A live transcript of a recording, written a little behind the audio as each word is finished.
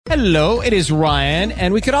Hello, it is Ryan,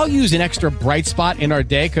 and we could all use an extra bright spot in our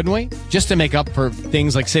day, couldn't we? Just to make up for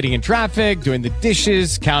things like sitting in traffic, doing the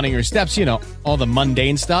dishes, counting your steps, you know, all the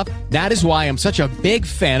mundane stuff. That is why I'm such a big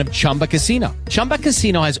fan of Chumba Casino. Chumba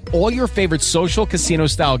Casino has all your favorite social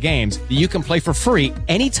casino-style games that you can play for free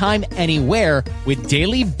anytime, anywhere with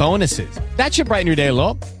daily bonuses. That should brighten your day a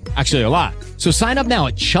little. Actually, a lot. So sign up now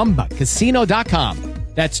at ChumbaCasino.com.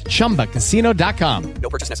 That's ChumbaCasino.com. No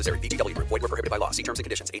purchase necessary. VGW Group. Void where prohibited by law. See terms and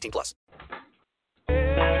conditions. 18+.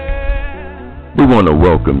 We want to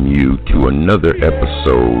welcome you to another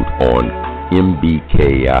episode on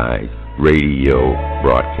MBKI Radio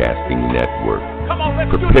Broadcasting Network.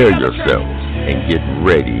 Prepare yourselves and get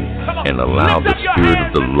ready and allow the Spirit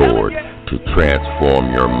of the Lord to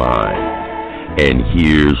transform your mind. And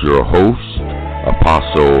here's your host,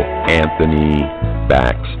 Apostle Anthony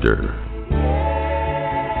Baxter.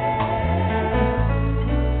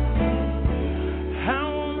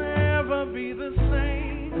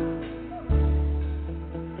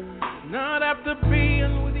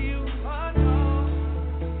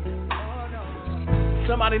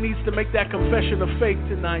 Somebody needs to make that confession of faith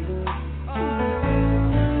tonight.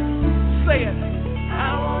 Say it.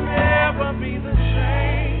 I will never be the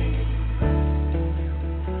same.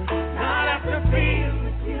 Not after being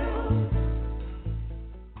with you.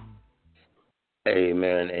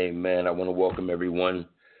 Amen, amen. I want to welcome everyone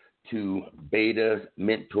to Beta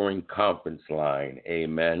Mentoring Conference Line.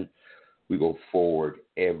 Amen. We go forward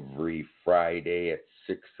every Friday at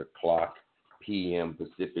 6 o'clock p.m.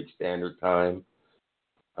 Pacific Standard Time.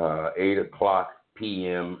 8 o'clock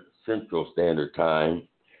p.m. Central Standard Time,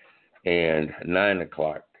 and 9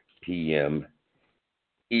 o'clock p.m.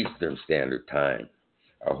 Eastern Standard Time.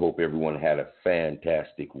 I hope everyone had a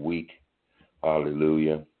fantastic week.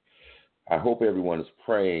 Hallelujah. I hope everyone is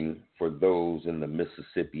praying for those in the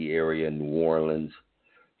Mississippi area, New Orleans,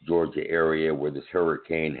 Georgia area, where this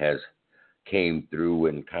hurricane has came through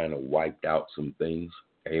and kind of wiped out some things.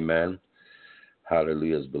 Amen.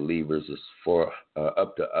 Hallelujah. As believers, it's for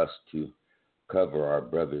up to us to cover our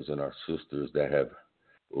brothers and our sisters that have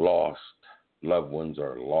lost loved ones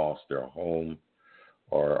or lost their home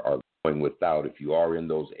or are going without. If you are in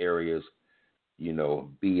those areas, you know,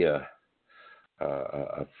 be a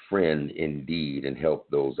friend indeed and help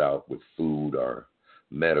those out with food or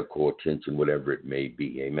medical attention, whatever it may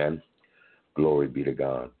be. Amen. Glory be to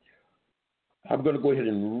God. I'm going to go ahead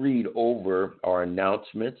and read over our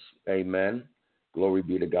announcements. Amen. Glory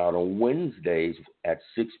be to God. On Wednesdays at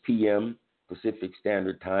 6 p.m. Pacific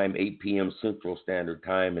Standard Time, 8 p.m. Central Standard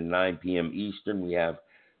Time, and 9 p.m. Eastern, we have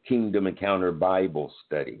Kingdom Encounter Bible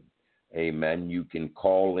Study. Amen. You can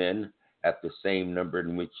call in at the same number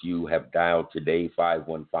in which you have dialed today,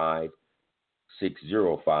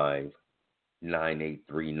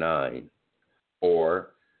 515-605-9839.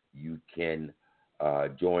 Or you can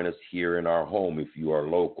join us here in our home if you are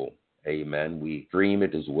local. Amen. We stream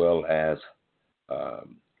it as well as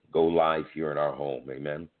go live here in our home.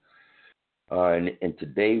 Amen. And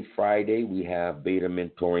today, Friday, we have Beta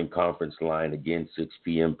Mentoring Conference Line again, 6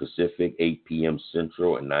 p.m. Pacific, 8 p.m.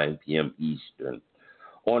 Central, and 9 p.m. Eastern.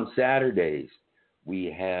 On Saturdays,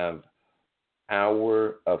 we have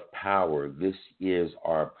Hour of Power. This is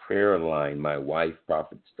our prayer line. My wife,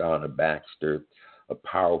 Prophet Donna Baxter, a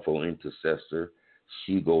powerful intercessor.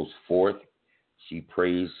 She goes forth. She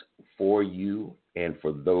prays for you and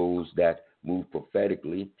for those that move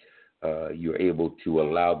prophetically. You're able to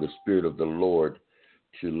allow the Spirit of the Lord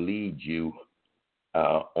to lead you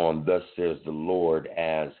on thus says the Lord,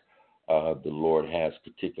 as the Lord has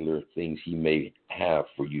particular things he may have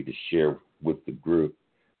for you to share with the group.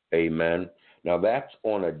 Amen. Now that's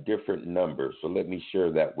on a different number, so let me share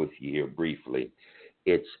that with you here briefly.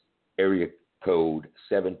 It's area code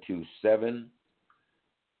 727-731-4401.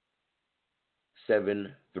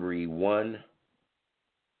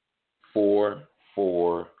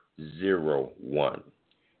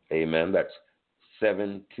 Amen. That's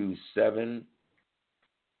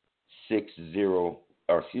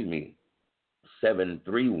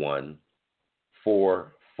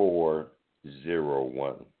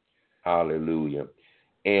Hallelujah.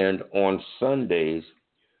 And on Sundays,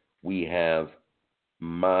 we have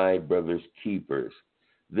My Brother's Keepers.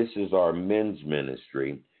 This is our men's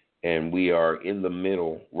ministry, and we are in the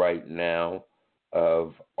middle right now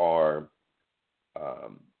of our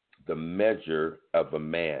the measure of a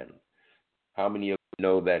man. How many of you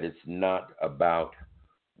know that it's not about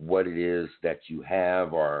what it is that you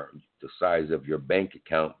have or the size of your bank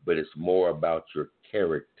account, but it's more about your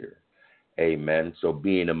character? Amen. So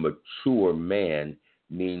being a mature man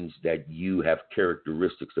means that you have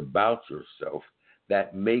characteristics about yourself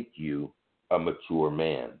that make you a mature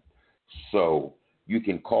man. So you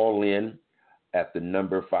can call in at the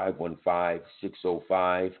number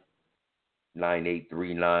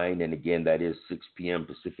 515-605-9839. And again, that is 6 p.m.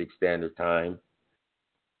 Pacific Standard Time,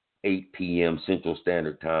 8 p.m. Central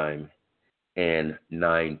Standard Time, and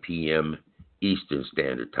 9 p.m. Eastern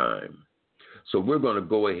Standard Time. So we're going to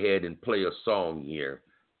go ahead and play a song here.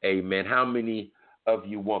 Amen. How many of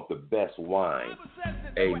you want the best wine?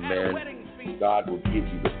 Amen. God will give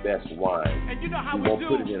you the best wine. And you know how He we won't do.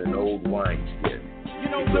 put it in an old wineskin. You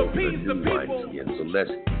know, He to will put a appease the new people, wineskin. So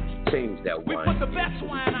let's change that we wine. put the best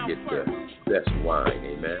wine out get first. the best wine.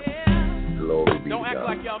 Amen. Yeah. Glory be Don't to act God.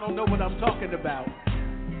 like y'all don't know what I'm talking about.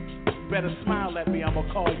 You better smile at me. I'm going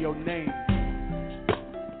to call your name.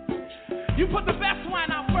 You put the best wine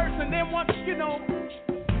out first, and then once, you know,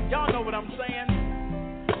 y'all know what I'm saying.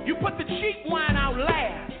 You put the cheap wine out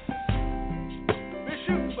last.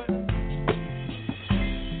 Bishop, but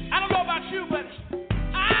I don't know about you, but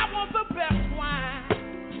I want the best wine.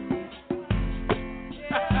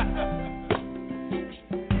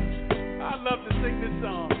 I love to sing this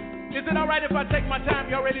song. Is it all right if I take my time?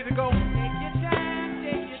 Y'all ready to go? Take your time,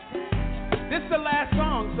 take your time. This is the last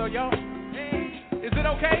song, so y'all, is it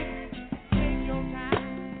okay? Take your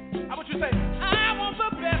time. How about you say, I want the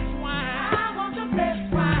best wine. I want the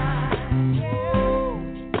best wine. Yeah.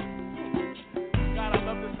 God, I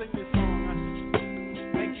love to sing this song.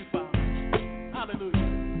 Thank you, Father.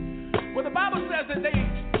 Hallelujah. Well, the Bible says that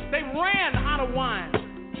they ran out of wine.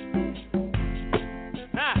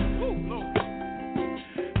 Lord.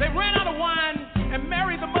 They ran out of wine, and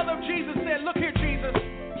Mary, the mother of Jesus, said, look here, Jesus.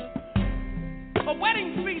 A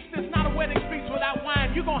wedding feast is not a wedding feast without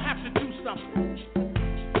wine. You're going to have to do something.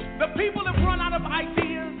 The people have run out of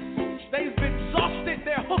ideas. They've exhausted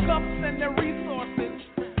their hookups and their resources.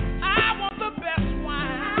 I want the best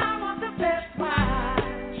wine. I want the best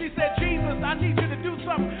wine. She said, Jesus, I need you to do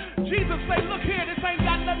something. Jesus said, look here, this ain't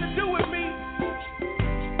got nothing to do with me.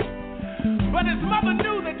 But his mother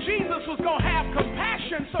knew that Jesus was going to have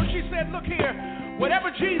compassion, so she said, look here,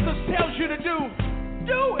 whatever Jesus tells you to do,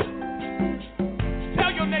 do it.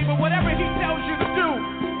 Tell your neighbor, whatever he tells you to do,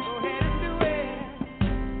 go ahead and do it.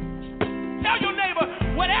 Tell your neighbor,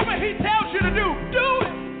 whatever he tells you to do, do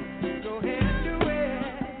it. Go ahead and do it.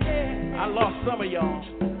 Yeah. I lost some of y'all.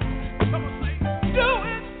 Someone say, do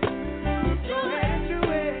it. Go ahead and do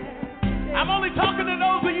it. Yeah. I'm only talking to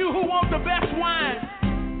those of you who want the best wine.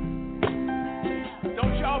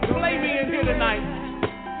 Don't y'all play me in here tonight.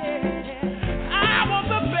 I want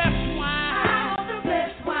the best wine. I want the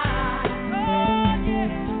best wine. Oh, yeah.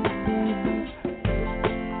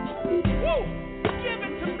 Woo. Give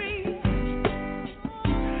it to me.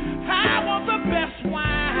 I want the best wine.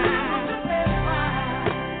 I want the best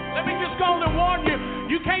wine. Let me just go on and warn you.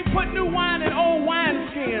 You can't put new wine in old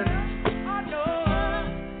wineskins. I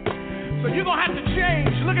know. So you're going to have to change.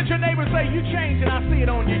 Look at your neighbor and say, you changing. I see it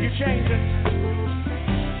on you. You're changing.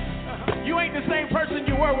 You ain't the same person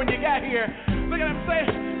you were when you got here. Look at him and say,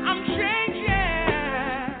 I'm changing.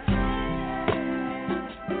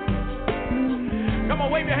 Come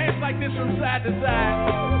on, wave your hands like this from side to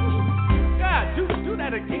side. God, do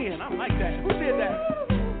that again. I like that. Who did that?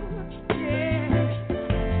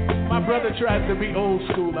 Yeah. My brother tries to be old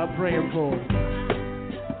school. I'm praying for him.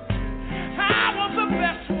 I want the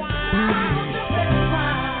best wine.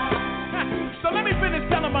 So let me finish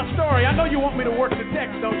telling my story. I know you want me to work the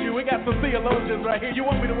text, don't you? We got some theologians right here. You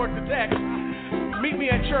want me to work the text? Meet me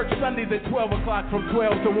at church Sundays at 12 o'clock from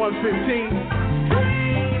 12 to 1:15.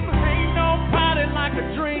 Dream. Ain't no party like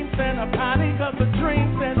a dream center party, 'cause the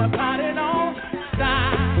dream center party don't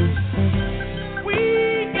stop.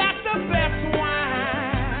 We got the best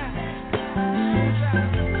wine.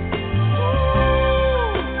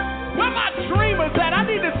 Ooh. Where my dreamers at? I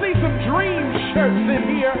need to see some dream shirts in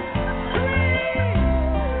here.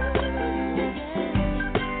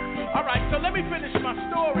 So let me finish my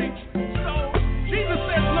story. So Jesus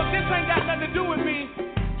says, look, this ain't got nothing to do with me.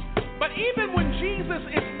 But even when Jesus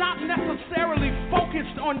is not necessarily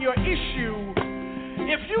focused on your issue,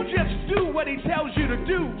 if you just do what he tells you to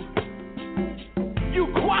do, you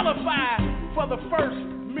qualify for the first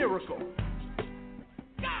miracle.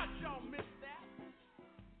 God, y'all missed that.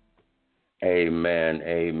 Amen.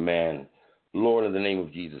 Amen. Lord, in the name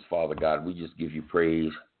of Jesus, Father God, we just give you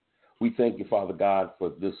praise. We thank you, Father God, for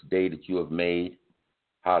this day that you have made.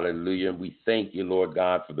 Hallelujah. We thank you, Lord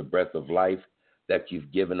God, for the breath of life that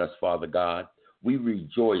you've given us, Father God. We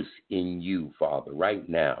rejoice in you, Father, right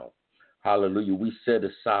now. Hallelujah. We set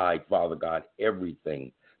aside, Father God,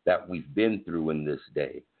 everything that we've been through in this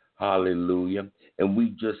day. Hallelujah. And we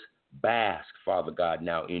just bask, Father God,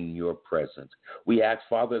 now in your presence. We ask,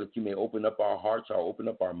 Father, that you may open up our hearts or open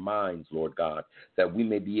up our minds, Lord God, that we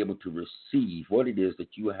may be able to receive what it is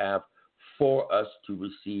that you have for us to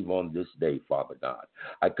receive on this day, Father God.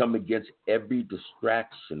 I come against every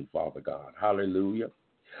distraction, Father God. Hallelujah.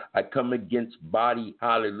 I come against body,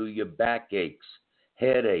 hallelujah, backaches,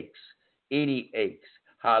 headaches, any aches.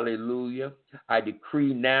 Hallelujah. I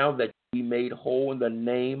decree now that you be made whole in the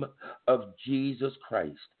name of Jesus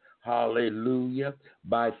Christ. Hallelujah.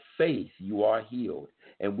 By faith you are healed.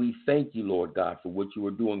 And we thank you, Lord God, for what you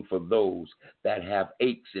are doing for those that have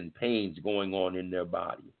aches and pains going on in their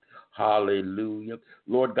body. Hallelujah.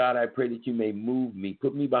 Lord God, I pray that you may move me,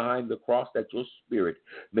 put me behind the cross, that your spirit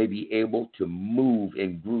may be able to move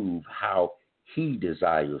and groove how he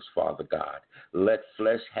desires, Father God. Let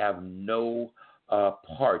flesh have no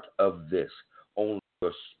part of this, only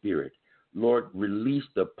your spirit. Lord, release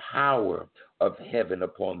the power of heaven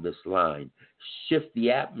upon this line. Shift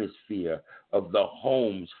the atmosphere of the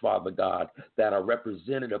homes, Father God, that are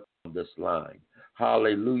represented upon this line.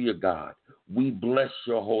 Hallelujah, God. We bless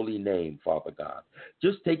your holy name, Father God.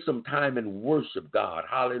 Just take some time and worship God.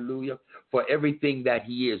 Hallelujah. For everything that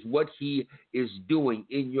he is, what he is doing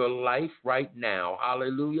in your life right now.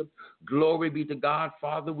 Hallelujah. Glory be to God.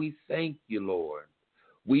 Father, we thank you, Lord.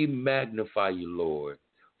 We magnify you, Lord.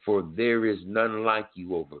 For there is none like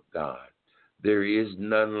you, O God. There is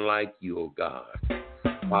none like you, O God.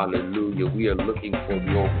 Hallelujah. We are looking for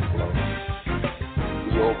the overflow.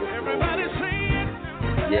 The overflow.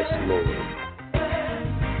 Yes, Lord.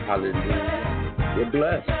 Hallelujah. You're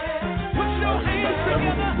blessed. Put your hands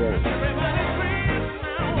together. Everybody scream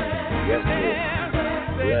now. Yes, Lord.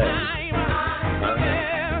 Bless.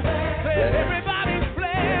 Everybody's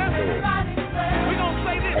blessed. We're going to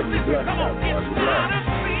say this. Listen, come on. It's not a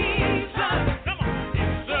season. Come on.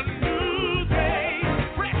 It's a new day.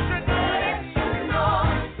 Fresh anointing.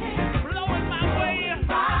 Blowing my way.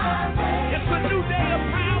 It's a new day of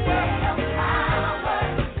power.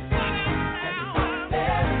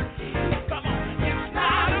 Come on. It's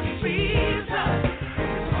not a season.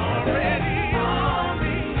 It's already on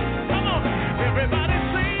me. Come on. Everybody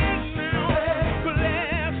sing now.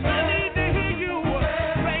 Blessed. I need to hear you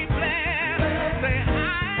say blessed. Say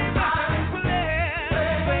I'm blessed.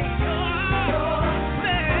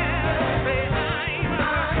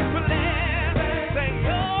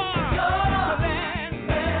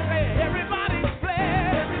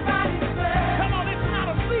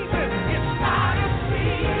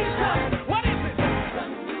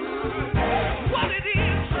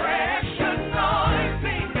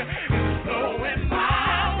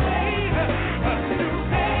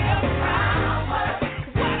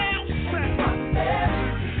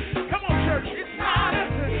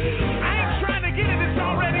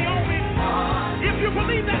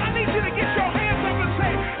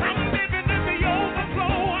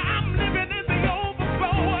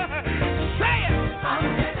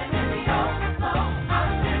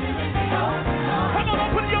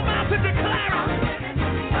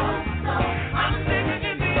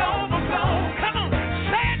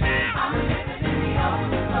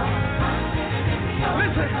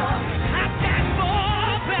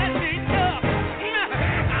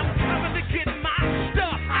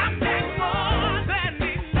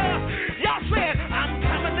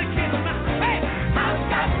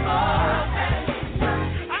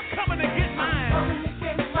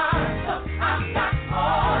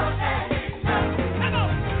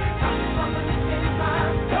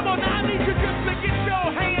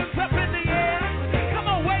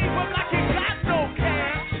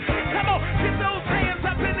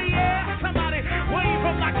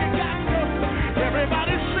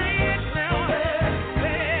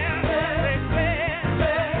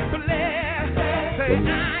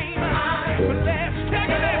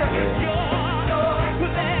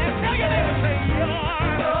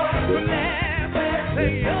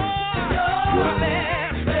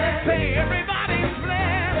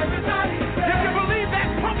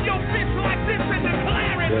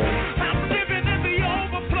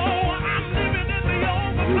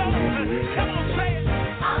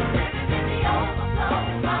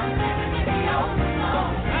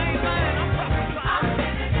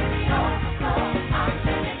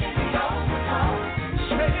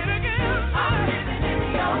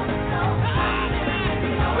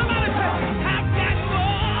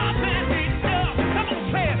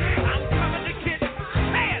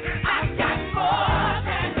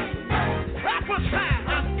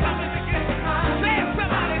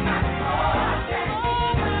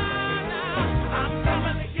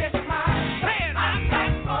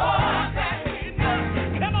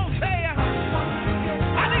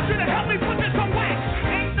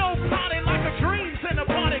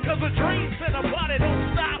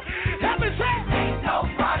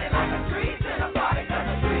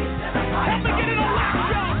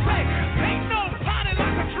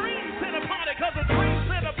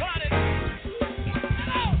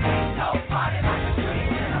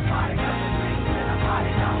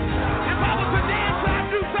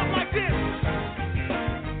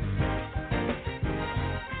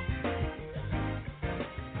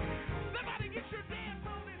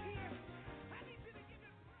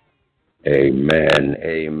 Amen,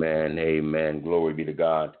 amen, amen. Glory be to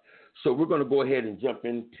God. So we're going to go ahead and jump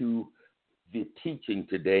into the teaching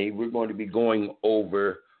today. We're going to be going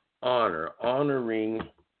over honoring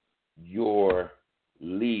your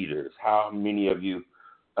leaders. How many of you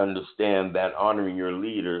understand that honoring your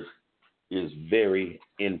leaders is very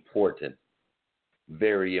important?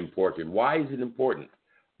 Very important. Why is it important?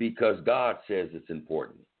 Because God says it's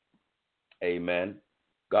important. Amen.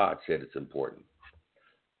 God said it's important.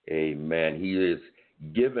 Amen. He has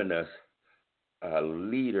given us a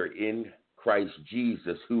leader in Christ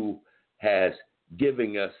Jesus who has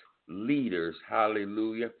given us leaders,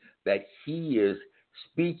 hallelujah, that he is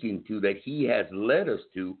speaking to, that he has led us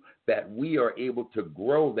to, that we are able to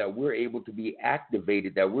grow, that we're able to be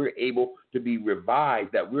activated, that we're able to be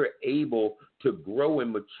revived, that we're able to grow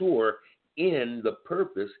and mature in the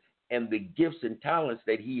purpose and the gifts and talents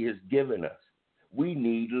that he has given us. We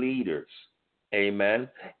need leaders. Amen.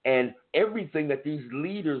 And everything that these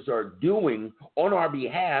leaders are doing on our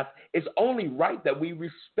behalf, it's only right that we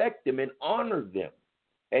respect them and honor them.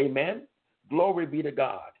 Amen. Glory be to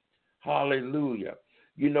God. Hallelujah.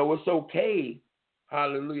 You know, it's okay,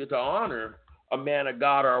 hallelujah, to honor a man of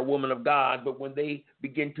God or a woman of God, but when they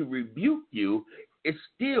begin to rebuke you, it's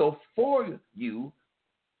still for you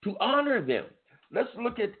to honor them. Let's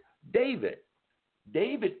look at David.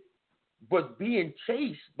 David was being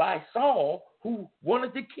chased by Saul, who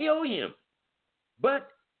wanted to kill him. But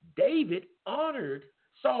David honored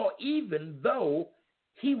Saul even though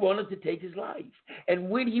he wanted to take his life. And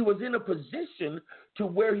when he was in a position to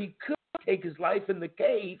where he could take his life in the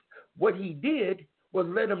cave, what he did was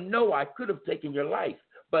let him know, I could have taken your life,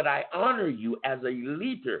 but I honor you as a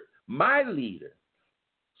leader, my leader.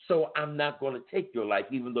 So I'm not going to take your life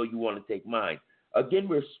even though you want to take mine. Again,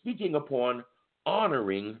 we're speaking upon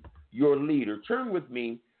honoring your leader. Turn with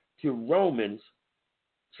me to Romans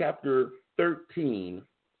chapter 13,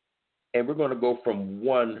 and we're going to go from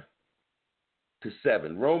 1 to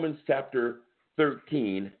 7. Romans chapter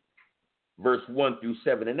 13, verse 1 through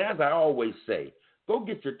 7. And as I always say, go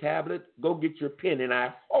get your tablet, go get your pen, and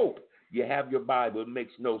I hope you have your Bible. It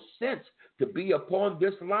makes no sense to be upon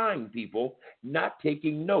this line, people, not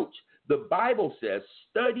taking notes. The Bible says,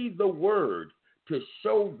 study the word to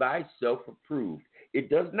show thyself approved. It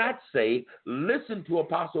does not say, listen to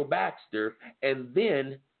Apostle Baxter and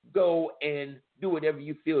then go and do whatever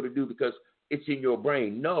you feel to do because it's in your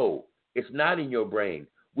brain. No, it's not in your brain.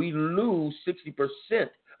 We lose 60%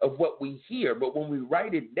 of what we hear, but when we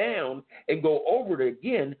write it down and go over it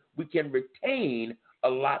again, we can retain a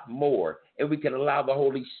lot more, and we can allow the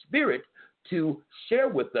Holy Spirit to share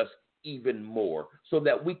with us even more so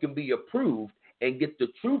that we can be approved and get the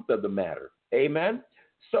truth of the matter. Amen?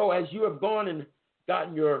 So as you have gone and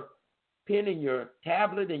gotten your pen and your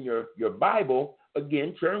tablet and your Bible,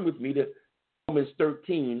 again, turn with me to Romans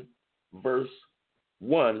 13, verse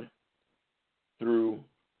 1 through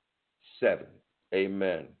 7.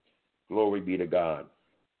 Amen. Glory be to God.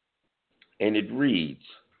 And it reads,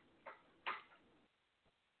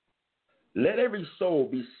 let every soul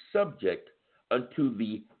be subject unto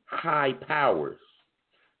the high powers,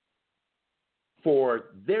 for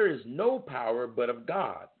there is no power but of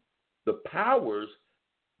God. The powers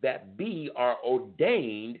that be are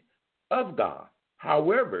ordained of God.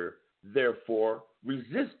 However, therefore,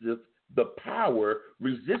 resisteth the power,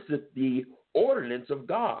 resisteth the ordinance of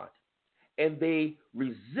God. And they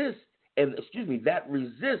that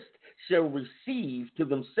resist shall receive to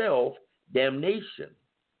themselves damnation.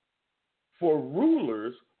 For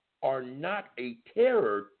rulers are not a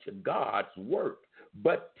terror to God's work,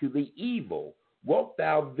 but to the evil. Wilt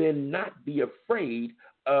thou then not be afraid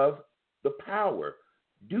of the power?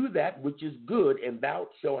 Do that which is good, and thou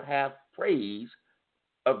shalt have praise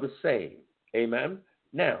of the same. Amen.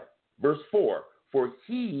 Now, verse 4, for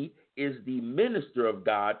he is the minister of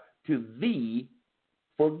God to thee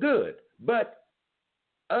for good, but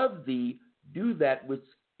of thee do that which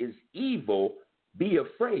is evil, be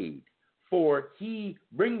afraid. For he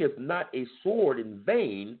bringeth not a sword in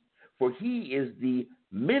vain, for he is the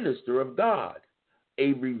minister of God,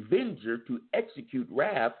 a revenger to execute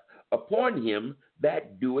wrath upon him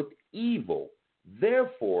that doeth evil.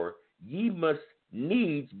 Therefore ye must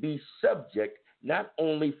needs be subject, not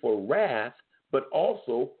only for wrath, but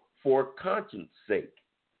also for conscience sake.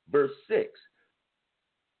 Verse 6,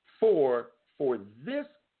 for this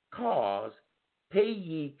cause pay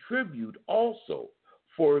ye tribute also,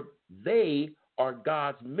 for they are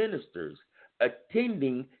God's ministers,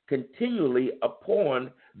 attending continually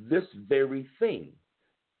upon this very thing.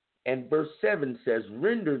 And verse 7 says,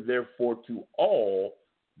 render therefore to all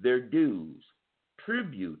their dues,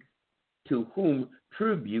 tribute to whom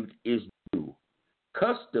tribute is do,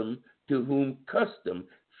 custom to whom custom,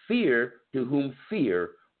 fear to whom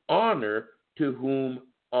fear, honor to whom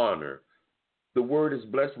honor. The word is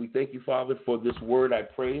blessed. We thank you, Father, for this word. I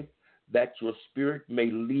pray that your spirit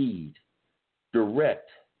may lead, direct,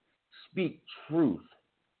 speak truth.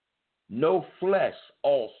 No flesh,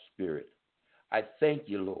 all spirit. I thank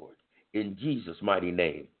you, Lord. In Jesus' mighty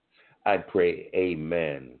name, I pray.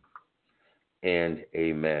 Amen and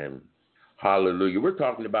amen. Hallelujah. We're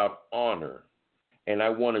talking about honor. And I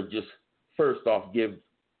want to just first off give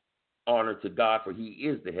honor to God, for he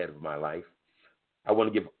is the head of my life. I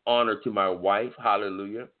want to give honor to my wife.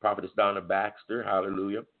 Hallelujah. Prophetess Donna Baxter.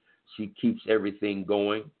 Hallelujah. She keeps everything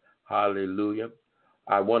going. Hallelujah.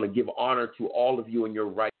 I want to give honor to all of you in your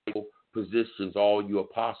rightful positions, all you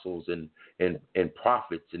apostles and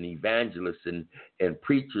prophets and evangelists and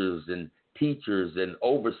preachers and teachers and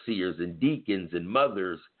overseers and deacons and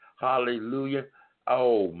mothers. Hallelujah.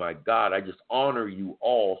 Oh, my God, I just honor you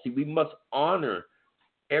all. See, we must honor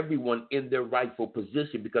everyone in their rightful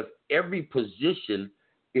position because every position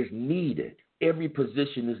is needed. Every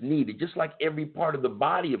position is needed, just like every part of the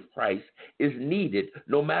body of Christ is needed.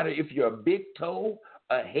 No matter if you're a big toe,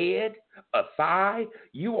 a head, a thigh,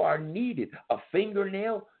 you are needed. A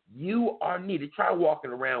fingernail, you are needed. Try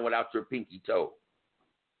walking around without your pinky toe.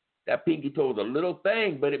 That pinky toe is a little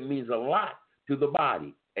thing, but it means a lot to the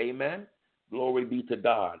body. Amen? Glory be to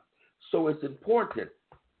God. So it's important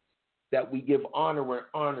that we give honor where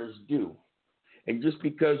honor's due. And just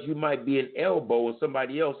because you might be an elbow and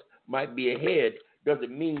somebody else might be a head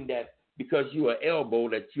doesn't mean that because you're an elbow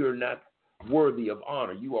that you're not worthy of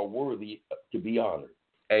honor. You are worthy to be honored.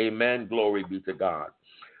 Amen. Glory be to God.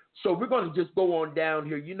 So we're going to just go on down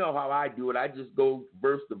here. You know how I do it. I just go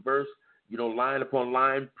verse to verse, line upon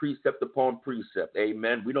line, precept upon precept.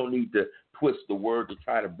 Amen. We don't need to twist the word to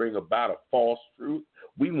try to bring about a false truth.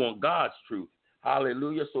 We want God's truth.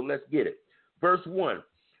 Hallelujah. So let's get it. Verse 1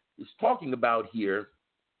 is talking about here,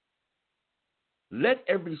 let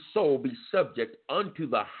every soul be subject unto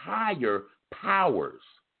the higher powers.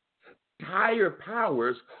 Higher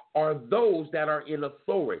powers are those that are in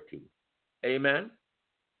authority. Amen.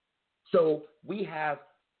 So we have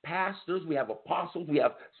pastors, we have apostles, we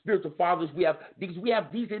have spiritual fathers, we have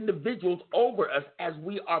these individuals over us as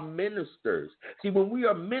we are ministers. See, when we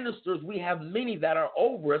are ministers, we have many that are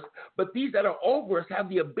over us, but these that are over us have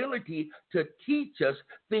the ability to teach us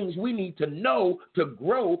things we need to know, to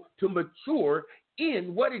grow, to mature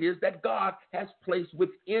in what it is that God has placed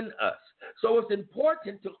within us. So it's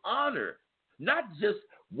important to honor not just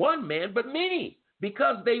one man, but many,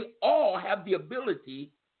 because they all have the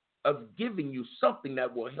ability of giving you something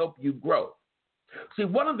that will help you grow. See,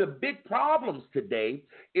 one of the big problems today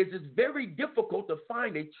is it's very difficult to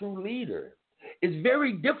find a true leader. It's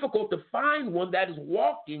very difficult to find one that is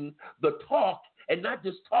walking the talk and not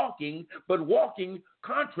just talking, but walking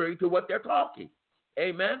contrary to what they're talking.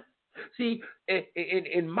 Amen. See,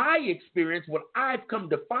 in my experience, what I've come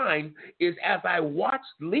to find is as I watched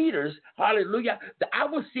leaders, hallelujah, that I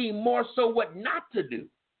was seeing more so what not to do.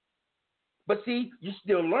 But see, you're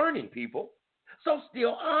still learning, people. So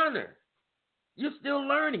still honor. You're still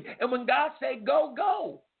learning. And when God say go,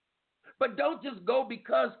 go. But don't just go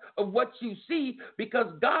because of what you see, because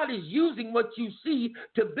God is using what you see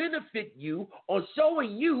to benefit you or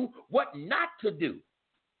showing you what not to do.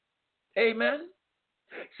 Amen.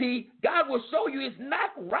 See, God will show you it's not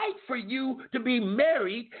right for you to be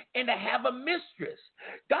married and to have a mistress.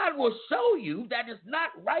 God will show you that it's not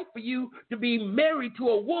right for you to be married to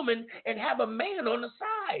a woman and have a man on the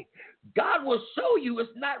side. God will show you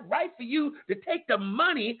it's not right for you to take the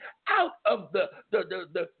money out of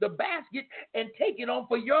the basket and take it on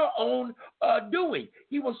for your own doing.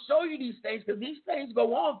 He will show you these things because these things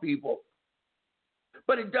go on, people.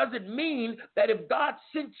 But it doesn't mean that if God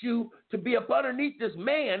sent you to be up underneath this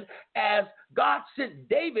man, as God sent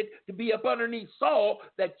David to be up underneath Saul,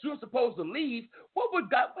 that you're supposed to leave. What would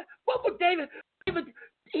David,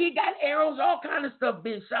 he got arrows, all kind of stuff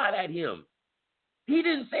being shot at him. He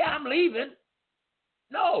didn't say, I'm leaving.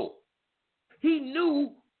 No. He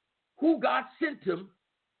knew who God sent him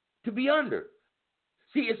to be under.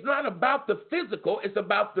 See, it's not about the physical, it's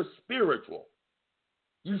about the spiritual.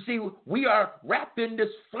 You see, we are wrapped in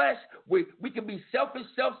this flesh. We can be selfish,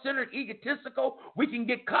 self-centered, egotistical. We can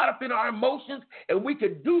get caught up in our emotions, and we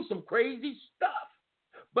can do some crazy stuff.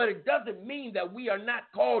 But it doesn't mean that we are not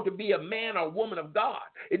called to be a man or woman of God.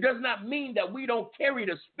 It does not mean that we don't carry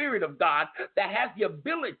the Spirit of God that has the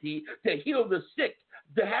ability to heal the sick,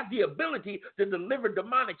 that has the ability to deliver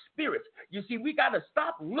demonic spirits. You see, we got to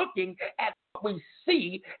stop looking at what we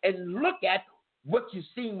see and look at what you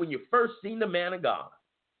seen when you first seen the man of God.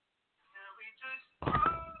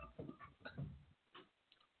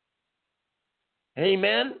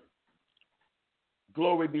 Amen.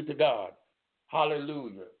 Glory be to God.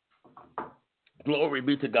 Hallelujah. Glory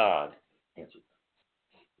be to God.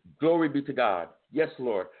 Glory be to God. Yes,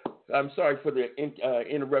 Lord. I'm sorry for the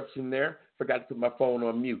interruption there. Forgot to put my phone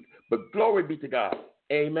on mute. But glory be to God.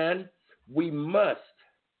 Amen. We must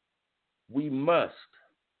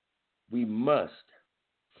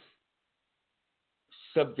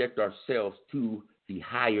subject ourselves to the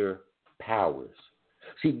higher powers.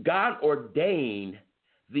 See, God ordained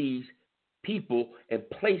these people and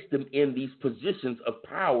placed them in these positions of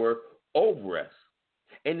power over us.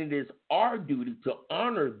 And it is our duty to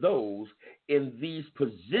honor those in these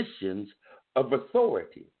positions of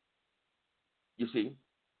authority. You see?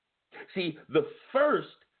 See, the first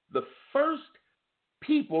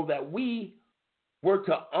people that we were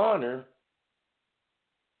to honor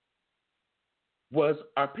was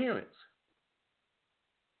our parents.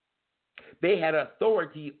 They had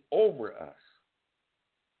authority over us.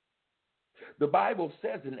 The Bible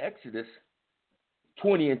says in Exodus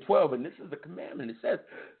 20:12, and this is the commandment, it says,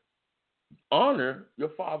 honor your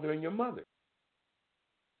father and your mother.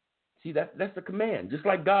 See, that's the command. Just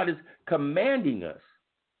like God is commanding us,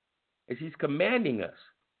 as he's commanding us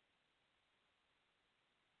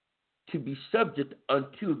to be subject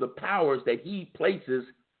unto the powers that he places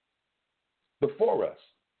before us.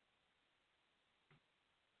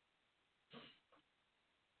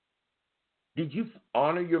 Did you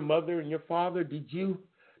honor your mother and your father? Did you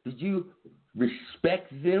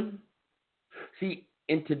respect them? See,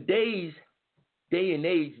 in today's day and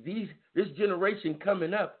age, this generation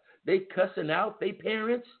coming up, they cussing out their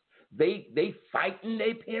parents, they fighting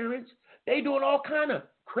their parents, they doing all kind of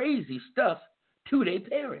crazy stuff to their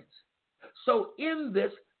parents. So in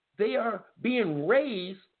this, they are being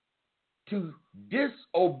raised to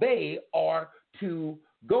disobey or to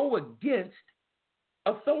go against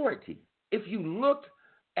authority. If you look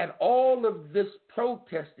at all of this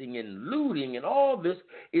protesting and looting and all this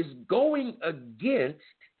is going against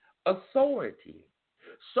authority.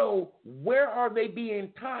 So where are they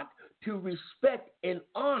being taught to respect and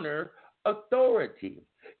honor authority?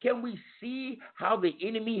 Can we see how the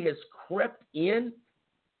enemy has crept in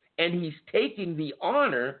and he's taking the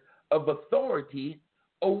honor of authority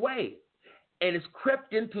away? And it's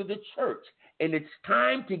crept into the church, and it's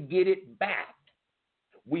time to get it back.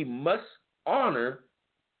 We must honor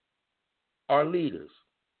our leaders.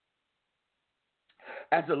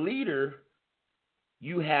 As a leader,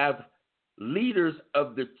 you have leaders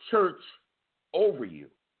of the church over you.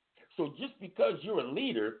 So just because you're a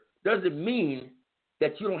leader doesn't mean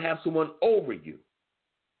that you don't have someone over you.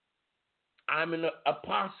 I'm an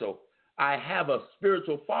apostle. I have a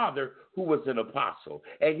spiritual father who was an apostle,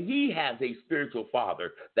 and he has a spiritual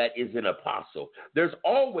father that is an apostle. There's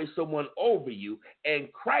always someone over you,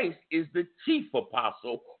 and Christ is the chief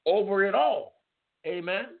apostle over it all.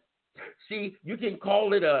 Amen. See, you can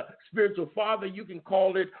call it a spiritual father, you can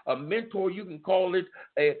call it a mentor, you can call it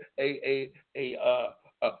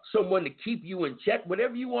someone to keep you in check,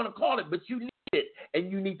 whatever you want to call it, but you need it,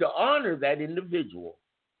 and you need to honor that individual.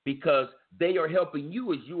 Because they are helping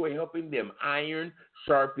you as you are helping them. Iron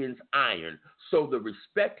sharpens iron. So the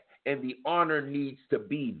respect and the honor needs to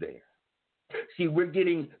be there. See, we're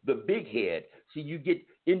getting the big head. See, you get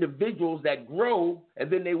individuals that grow and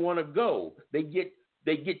then they want to go. They get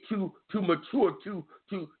too mature,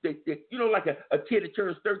 they, you know, like a kid that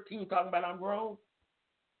turns 13 talking about I'm grown.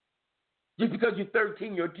 Just because you're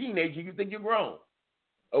 13, you're a teenager, you think you're grown.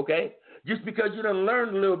 Okay? Just because you done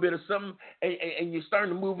learned a little bit of something and you're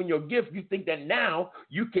starting to move in your gift, you think that now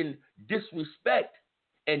you can disrespect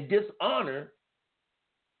and dishonor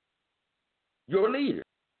your leader.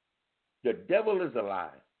 The devil is a lie.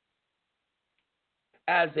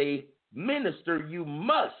 As a minister, you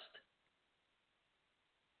must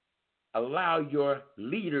allow your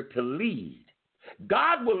leader to lead.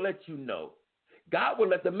 God will let you know. God will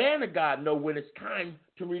let the man of God know when it's time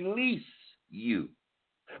to release you.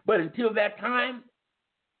 But until that time,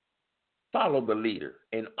 follow the leader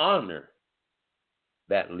and honor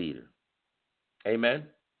that leader. Amen?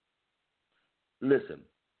 Listen.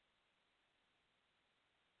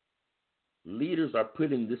 Leaders are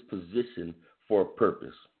put in this position for a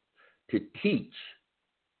purpose, to teach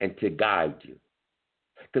and to guide you.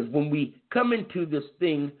 Because when we come into this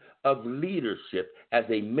thing of leadership as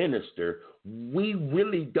a minister, we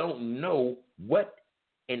really don't know what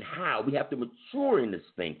and how. We have to mature in this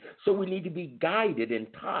thing. So we need to be guided and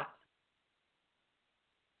taught.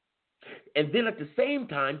 And then at the same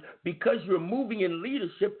time, because you're moving in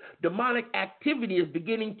leadership, demonic activity is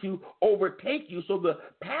beginning to overtake you. So the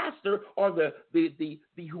pastor or the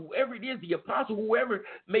whoever it is, the apostle, whoever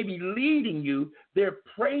may be leading you, they're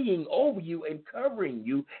praying over you and covering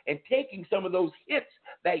you and taking some of those hits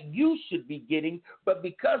that you should be getting. But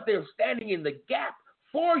because they're standing in the gap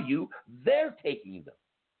for you, they're taking them.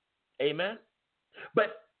 Amen?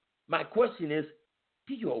 But my question is,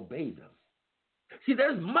 do you obey them? See,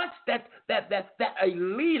 there's much that a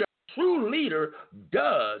leader, true leader,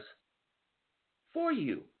 does for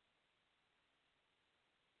you.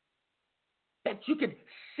 That you can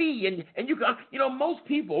see and you can, most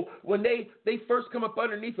people, when they first come up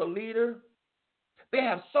underneath a leader, they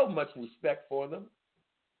have so much respect for them.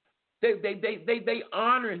 They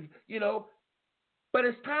honor, but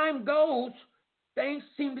as time goes, things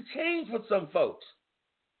seem to change with some folks.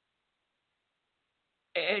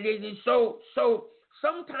 And so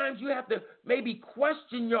sometimes you have to maybe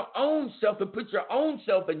question your own self and put your own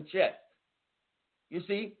self in check. You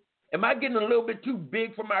see, am I getting a little bit too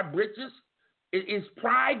big for my britches? Is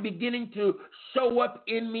pride beginning to show up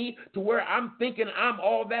in me to where I'm thinking I'm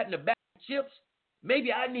all that in the bag of chips?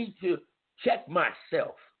 Maybe I need to check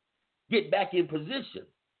myself, get back in position,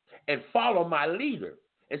 and follow my leader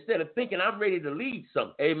instead of thinking I'm ready to lead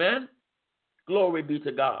something. Amen? Glory be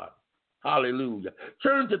to God. Hallelujah.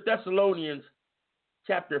 Turn to Thessalonians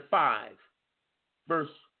chapter 5, verse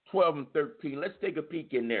 12 and 13. Let's take a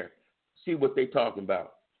peek in there, see what they're talking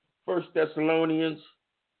about. 1 Thessalonians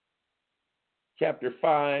chapter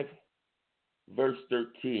 5, verse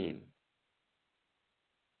 13.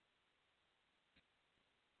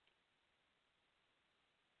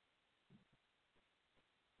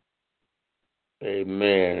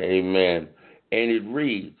 Amen, amen. And it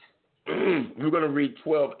reads, we're going to read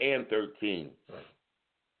 12 and 13.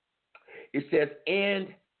 It says, and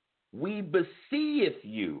we beseech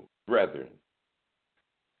you, brethren,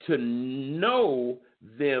 to know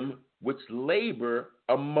them which labor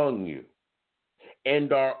among you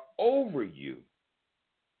and are over you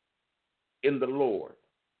in the Lord,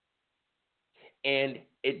 and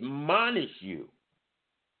admonish you,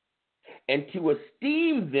 and to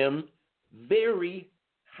esteem them very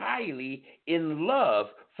highly in love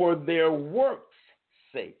for their work's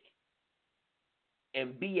sake,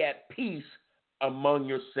 and be at peace among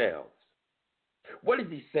yourselves. What is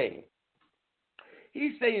he saying?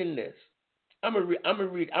 He's saying this. I'm gonna read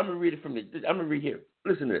it from the. I'm gonna read here.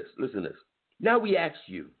 Listen to this. Now we ask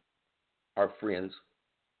you, our friends,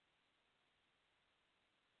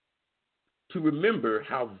 to remember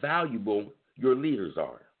how valuable your leaders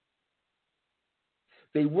are.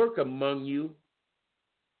 They work among you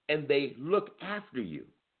and they look after you.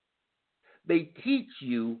 They teach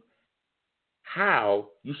you how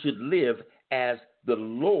you should live as the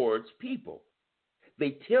Lord's people.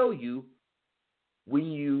 They tell you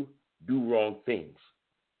when you do wrong things.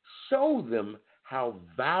 Show them how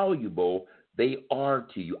valuable they are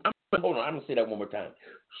to you. I'm going to say that one more time.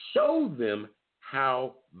 Show them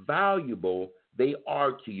how valuable they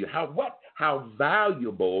are to you. How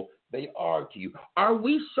valuable they are to you. Are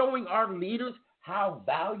we showing our leaders how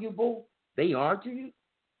valuable they are to you?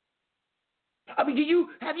 I mean,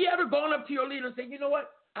 have you ever gone up to your leader and said, you know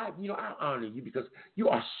what? I honor you because you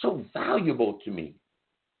are so valuable to me.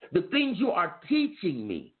 The things you are teaching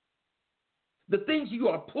me, the things you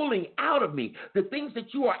are pulling out of me, the things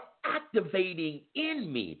that you are activating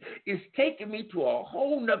in me is taking me to a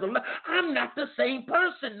whole nother level. I'm not the same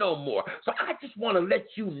person no more. So I just want to let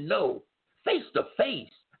you know, face to face,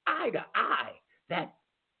 eye to eye, that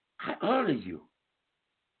I honor you.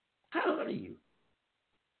 I honor you.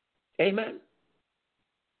 Amen.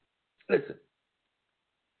 Listen.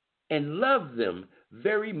 And love them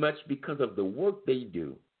very much because of the work they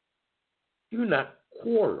do. Do not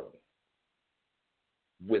quarrel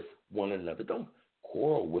with one another. Don't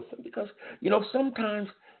quarrel with them because, sometimes,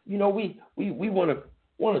 we want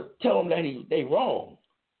to tell them that they wrong.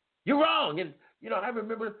 You're wrong. And, I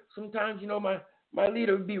remember sometimes, my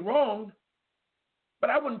leader would be wrong, but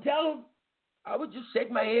I wouldn't tell him. I would just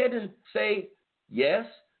shake my head and say, yes,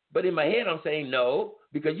 but in my head I'm saying no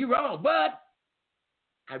because you're wrong. But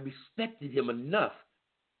I respected him enough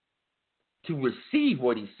to receive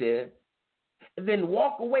what he said and then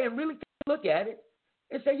walk away and really look at it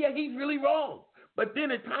and say, yeah, he's really wrong. But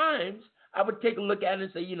then at times I would take a look at it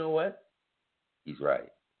and say, you know what? He's right.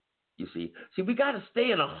 You see, we got to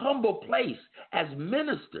stay in a humble place as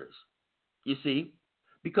ministers, you see,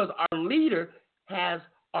 because our leader has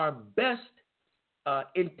our best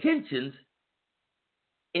intentions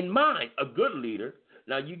in mind. A good leader.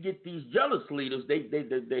 Now you get these jealous leaders.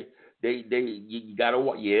 You gotta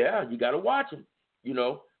you gotta watch them, you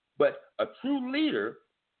know. But a true leader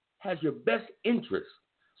has your best interest,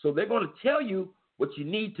 so they're going to tell you what you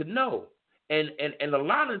need to know, and a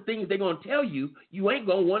lot of the things they're going to tell you, you ain't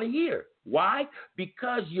going to want to hear. Why?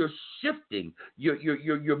 Because you're shifting,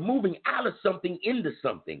 you're moving out of something into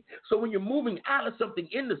something. So when you're moving out of something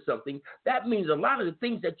into something, that means a lot of the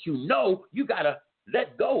things that you know, you gotta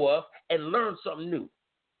let go of and learn something new.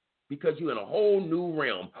 Because you're in a whole new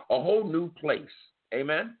realm, a whole new place.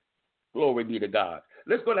 Amen? Glory be to God.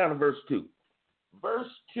 Let's go down to verse 2. Verse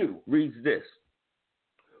 2 reads this.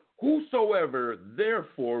 Whosoever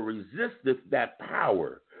therefore resisteth that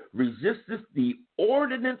power, resisteth the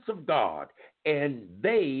ordinance of God, and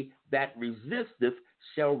they that resisteth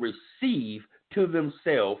shall receive to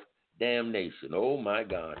themselves damnation. Oh, my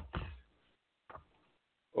God.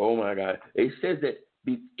 Oh, my God. It says that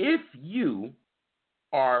if you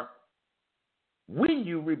are, when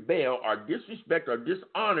you rebel or disrespect or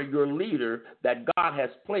dishonor your leader that God has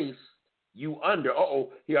placed you under.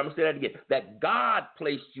 Here, I'm going to say that again. That God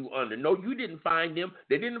placed you under. No, you didn't find them.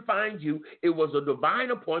 They didn't find you. It was a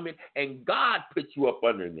divine appointment, and God put you up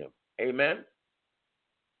under them. Amen?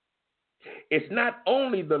 It's not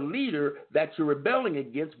only the leader that you're rebelling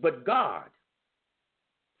against, but God.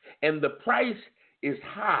 And the price is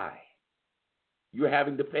high you're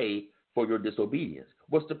having to pay for your disobedience.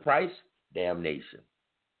 What's the price? Damnation.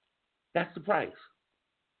 That's the price.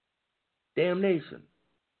 Damnation.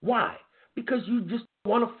 Why? Because you just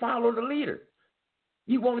want to follow the leader.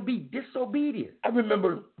 You want to be disobedient. I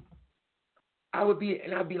remember I'd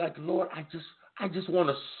be like, Lord, I just want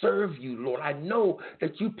to serve you, Lord. I know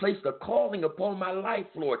that you placed a calling upon my life,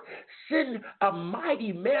 Lord. Send a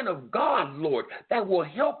mighty man of God, Lord, that will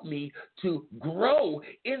help me to grow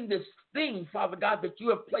in this thing, Father God, that you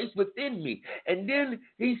have placed within me. And then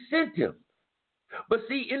he sent him. But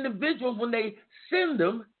see, individuals, when they send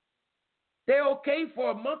them, they're okay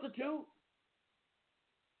for a month or two.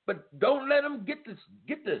 But don't let them get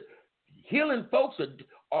the healing folks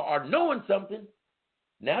or knowing something.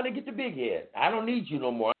 Now they get the big head. I don't need you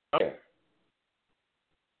no more.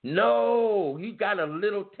 No, you got a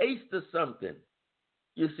little taste of something.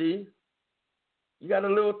 You see? You got a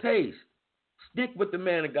little taste. Stick with the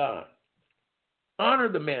man of God. Honor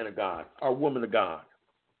the man of God or woman of God.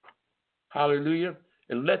 Hallelujah.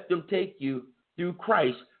 And let them take you through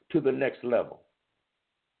Christ to the next level.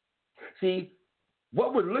 See,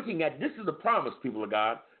 what we're looking at, this is a promise, people of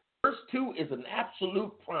God. Verse 2 is an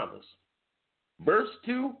absolute promise. Verse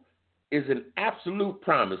 2 is an absolute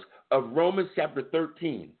promise of Romans chapter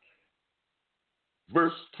 13.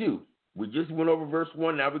 Verse 2. We just went over verse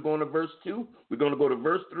 1. Now we're going to verse 2. We're going to go to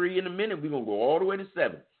verse 3 in a minute. We're going to go all the way to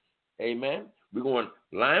 7. Amen. We're going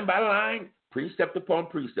line by line, precept upon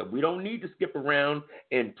precept. We don't need to skip around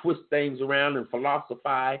and twist things around and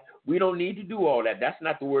philosophize. We don't need to do all that. That's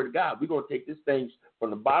not the word of God. We're going to take this thing from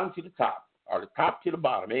the bottom to the top, or the top to the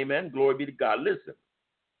bottom. Amen. Glory be to God. Listen.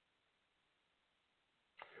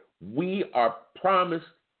 We are promised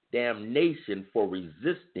damnation for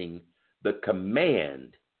resisting the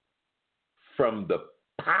command from the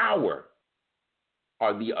power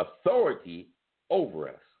or the authority over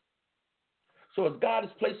us. So if God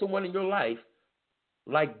has placed someone in your life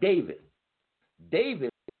like David,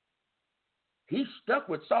 he stuck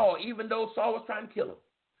with Saul even though Saul was trying to kill him.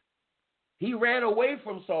 He ran away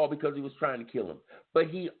from Saul because he was trying to kill him. But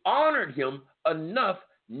he honored him enough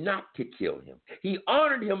not to kill him. He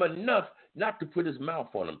honored him enough not to put his mouth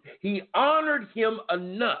on him. He honored him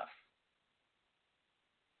enough.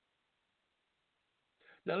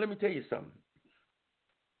 Now, let me tell you something.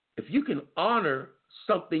 If you can honor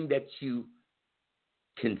something that you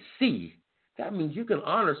can see, that means you can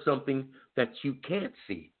honor something that you can't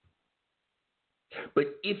see. But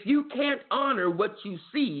if you can't honor what you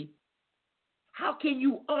see, how can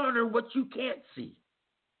you honor what you can't see?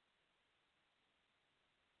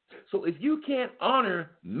 So if you can't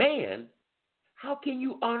honor man, how can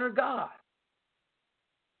you honor God?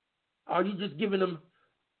 Are you just giving him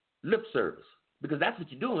lip service? Because that's what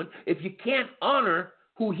you're doing. If you can't honor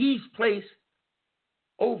who he's placed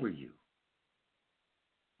over you.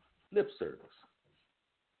 Lip service.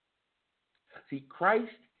 See,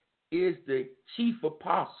 Christ is the chief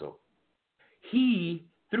apostle. He,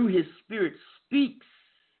 through his Spirit, speaks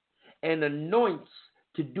and anoints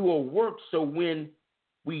to do a work, so when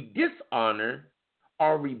we dishonor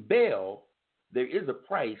or rebel, there is a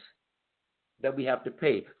price that we have to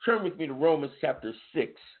pay. Turn with me to Romans chapter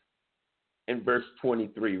 6 and verse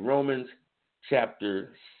 23. Romans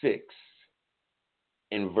chapter 6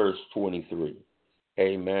 and verse 23.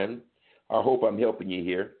 Amen. I hope I'm helping you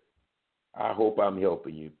here. I hope I'm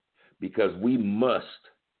helping you. because we must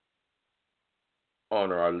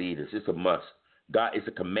honor our leaders. It's a must. God, it's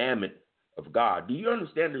a commandment of God. Do you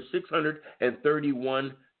understand there's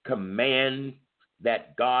 631 commands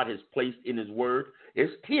that God has placed in his word?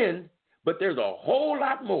 It's 10, but there's a whole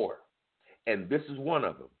lot more. And this is one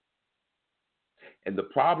of them. And the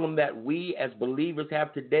problem that we as believers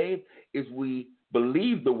have today is we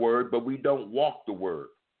believe the word, but we don't walk the word.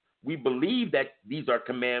 We believe that these are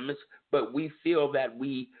commandments, but we feel that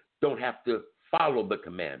we don't have to follow the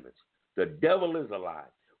commandments. The devil is a lie.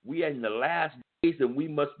 We are in the last days, and we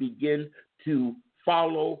must begin to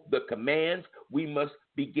follow the commands. We must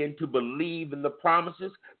begin to believe in the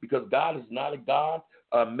promises, because God is not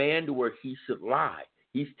a man to where he should lie.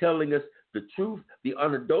 He's telling us the truth, the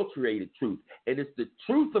unadulterated truth. And it's the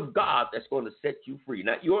truth of God that's going to set you free.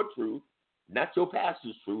 Not your truth, not your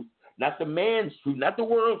pastor's truth, not the man's truth, not the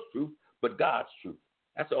world's truth, but God's truth.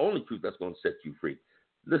 That's the only truth that's going to set you free.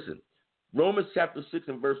 Listen, Romans chapter 6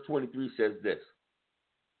 and verse 23 says this.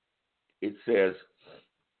 It says,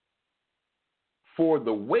 for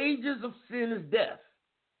the wages of sin is death.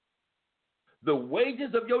 The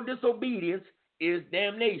wages of your disobedience is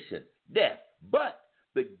damnation, death. But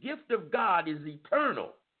the gift of God is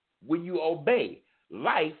eternal when you obey,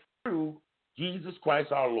 life through Jesus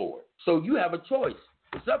Christ our Lord. So you have a choice.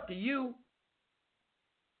 It's up to you.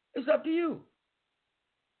 It's up to you.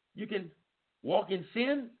 You can walk in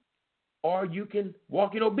sin, or you can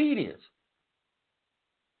walk in obedience.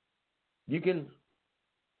 You can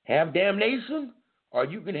have damnation, or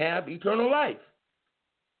you can have eternal life.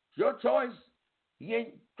 It's your choice. He ain't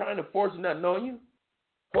trying to force nothing on you.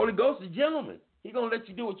 Holy Ghost is a gentleman. He's going to let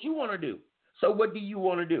you do what you want to do. So what do you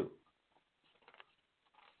want to do?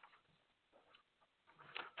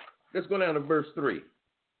 Let's go down to verse 3.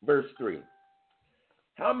 Verse 3.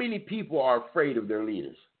 How many people are afraid of their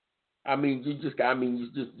leaders? You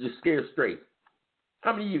just scared straight.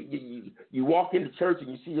 How many you walk into church and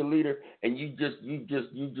you see your leader and you just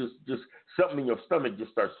something in your stomach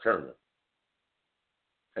just starts churning.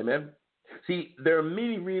 Amen. See, there are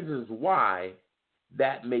many reasons why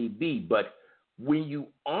that may be, but when you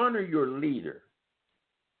honor your leader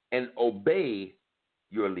and obey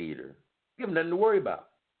your leader, you have nothing to worry about.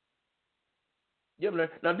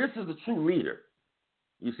 Now, this is a true leader,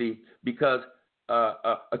 you see, because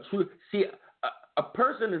a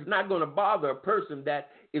person is not going to bother a person that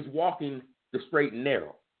is walking the straight and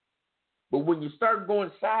narrow. But when you start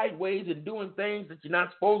going sideways and doing things that you're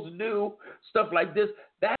not supposed to do, stuff like this,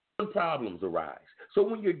 that's when problems arise. So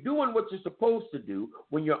when you're doing what you're supposed to do,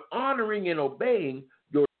 when you're honoring and obeying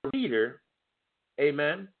your leader,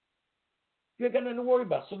 amen, you ain't got nothing to worry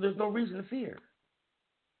about. So there's no reason to fear.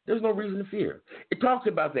 There's no reason to fear. It talks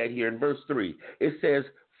about that here in verse 3. It says,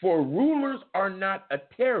 for rulers are not a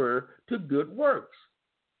terror to good works.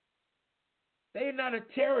 They're not a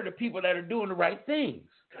terror to people that are doing the right things,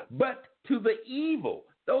 but to the evil,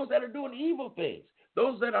 those that are doing evil things,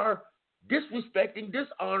 those that are disrespecting,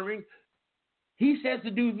 dishonoring. He says to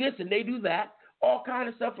do this and they do that, all kind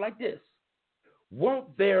of stuff like this.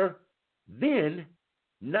 Won't there then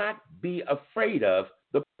not be afraid of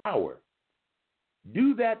the power?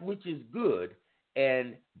 Do that which is good,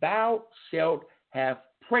 and thou shalt have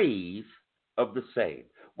praise of the same.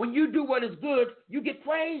 When you do what is good, you get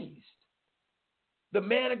praised. The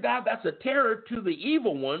man of God that's a terror to the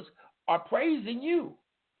evil ones are praising you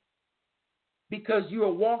because you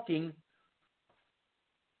are walking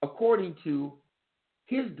according to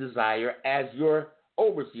his desire as your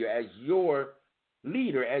overseer, as your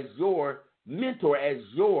leader, as your mentor, as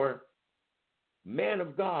your man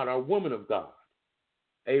of God or woman of God.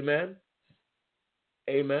 Amen.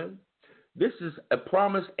 Amen. This is a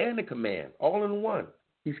promise and a command, all in one.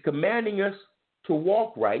 He's commanding us to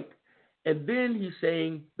walk right, and then he's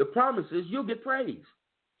saying the promise is you'll get praise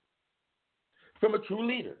from a true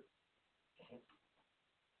leader.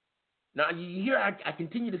 Now, you hear I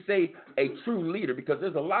continue to say a true leader because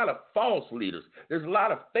there's a lot of false leaders. There's a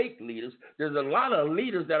lot of fake leaders. There's a lot of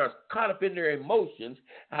leaders that are caught up in their emotions.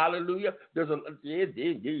 Hallelujah. That's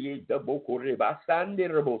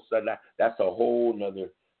a whole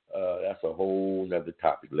nother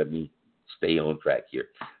topic. Let me stay on track here.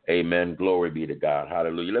 Amen. Glory be to God.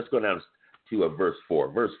 Hallelujah. Let's go down to verse 4.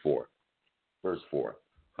 Verse 4.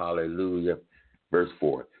 Hallelujah. Verse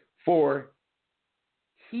 4. For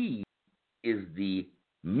he is the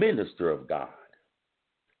minister of God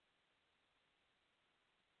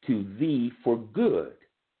to thee for good.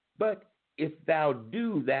 But if thou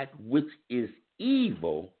do that which is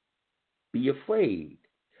evil, be afraid.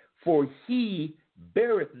 For he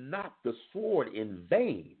beareth not the sword in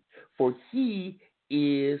vain, for he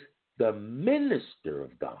is the minister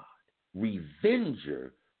of God.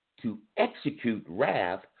 revenger to execute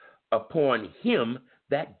wrath upon him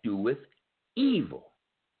that doeth evil.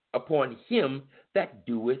 Upon him that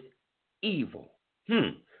doeth evil.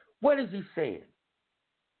 What is he saying?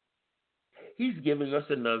 He's giving us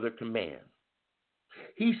another command.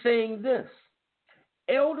 He's saying this: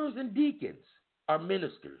 elders and deacons are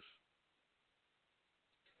ministers.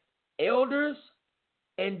 Elders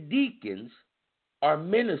and deacons are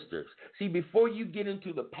ministers. See, before you get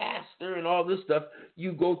into the pastor and all this stuff,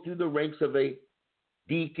 you go through the ranks of a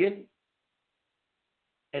deacon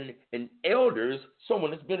and elders,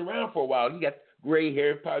 someone that's been around for a while. You got gray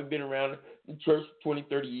hair, probably been around in church 20,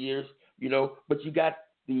 30 years, but you got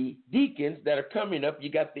the deacons that are coming up. You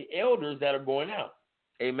got the elders that are going out.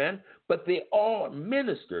 Amen. But they all are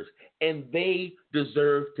ministers, and they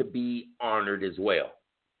deserve to be honored as well.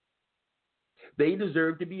 They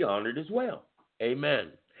deserve to be honored as well.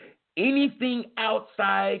 Amen. Anything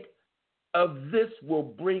outside of this will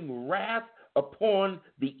bring wrath upon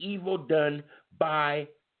the evil done by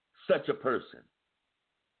such a person.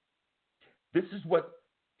 This is what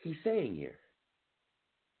he's saying here.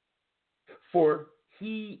 For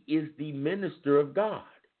he is the minister of God.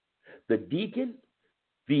 The deacon,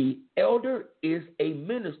 the elder, is a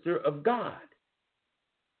minister of God.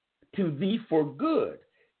 To thee for good.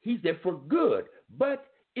 He said for good. But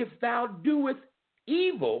if thou doest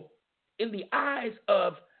evil in the eyes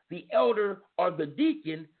of the elder or the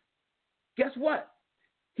deacon, guess what?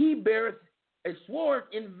 He beareth a sword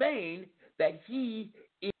in vain, that he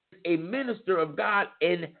is a minister of God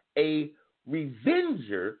and a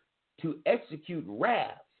revenger to execute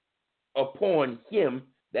wrath upon him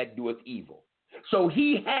that doeth evil. So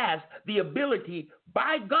he has the ability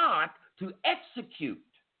by God to execute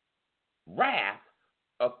wrath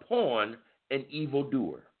upon an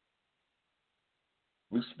evildoer.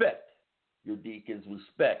 Respect your deacons,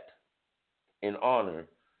 respect and honor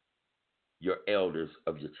your elders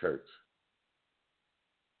of your church,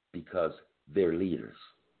 because they're leaders.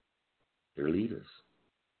 They're leaders.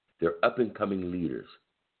 They're up and coming leaders,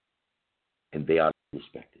 and they ought to be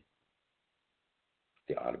respected.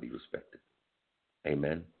 They ought to be respected.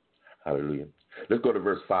 Amen. Hallelujah. Let's go to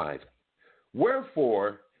verse 5.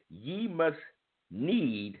 Wherefore ye must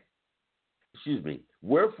needs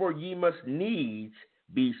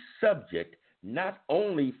be subject, not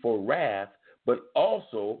only for wrath, but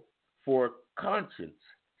also for conscience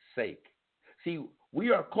sake. See,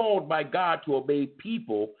 we are called by God to obey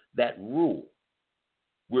people that rule.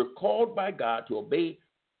 We're called by God to obey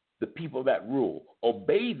the people that rule.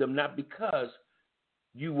 Obey them not because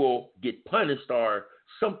you will get punished or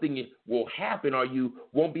something will happen or you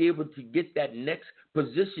won't be able to get that next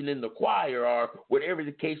position in the choir or whatever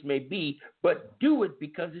the case may be, but do it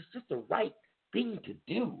because it's just the right thing to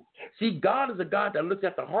do. See, God is a God that looks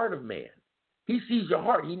at the heart of man. He sees your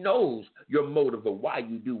heart. He knows your motive of why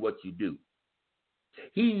you do what you do.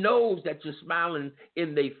 He knows that you're smiling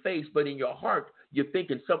in their face, but in your heart, you're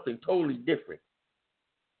thinking something totally different.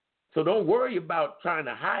 So don't worry about trying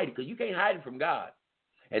to hide it, because you can't hide it from God.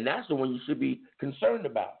 And that's the one you should be concerned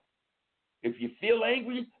about. If you feel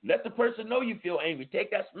angry, let the person know you feel angry. Take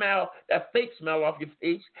that smile, that fake smile off your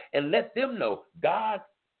face, and let them know God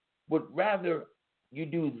would rather you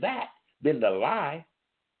do that than to lie.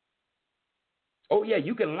 Oh, yeah,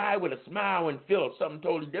 you can lie with a smile and feel something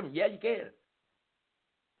totally different. Yeah, you can.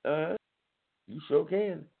 You sure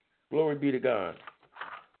can. Glory be to God.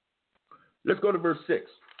 Let's go to verse 6.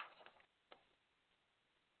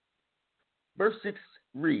 Verse 6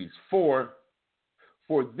 reads, For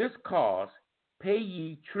this cause pay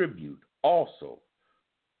ye tribute also,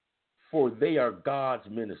 for they are God's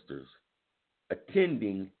ministers,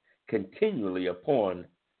 attending continually upon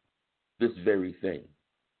this very thing.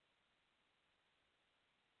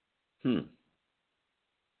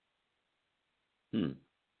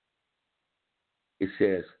 It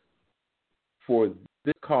says, for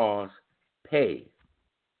this cause pay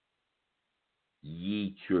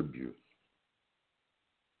ye tribute.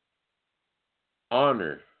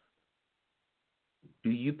 Honor.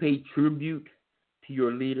 Do you pay tribute to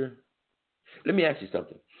your leader? Let me ask you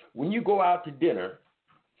something. When you go out to dinner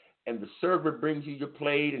and the server brings you your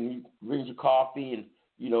plate and he brings you coffee and,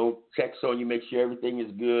 checks on you, make sure everything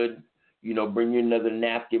is good, bring you another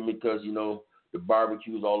napkin because, the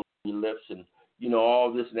barbecue is all over your lips and,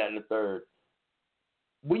 all this and that and the third.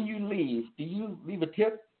 When you leave, do you leave a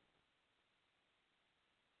tip?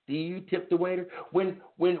 Do you tip the waiter? When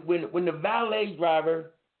the valet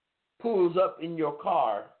driver pulls up in your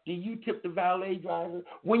car, do you tip the valet driver?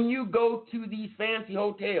 When you go to these fancy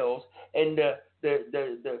hotels and the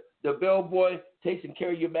the bellboy takes and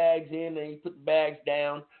carry your bags in and you put the bags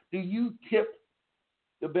down, do you tip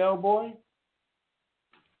the bellboy?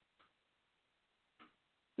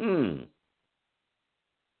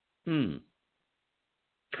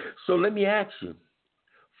 So let me ask you,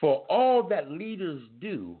 for all that leaders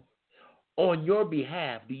do on your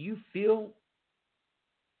behalf, do you feel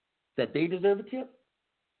that they deserve a tip?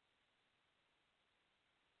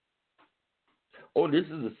 Oh, this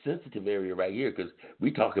is a sensitive area right here because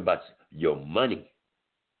we talk about your money.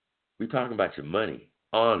 We're talking about your money.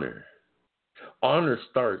 Honor. Honor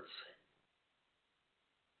starts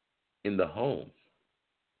in the home.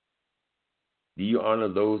 Do you honor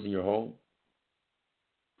those in your home?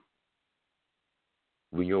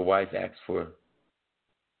 When your wife asks for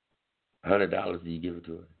 $100, do you give it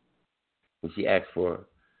to her? When she asks for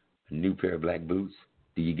a new pair of black boots,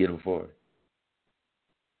 do you get them for her?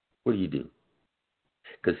 What do you do?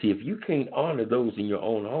 Because, see, if you can't honor those in your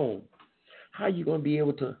own home, how are you going to be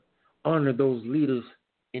able to honor those leaders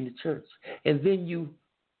in the church? And then you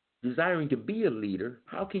desiring to be a leader,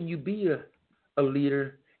 how can you be a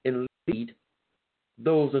leader and lead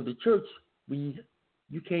those of the church when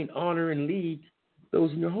you can't honor and lead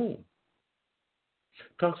those in your home?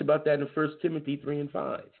 Talks about that in 1 Timothy 3 and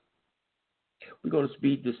 5. We're going to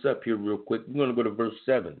speed this up here real quick. We're going to go to verse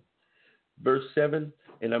 7. Verse 7,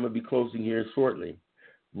 and I'm going to be closing here shortly.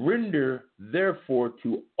 Render, therefore,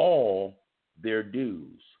 to all their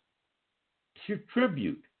dues.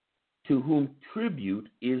 Tribute, to whom tribute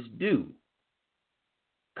is due.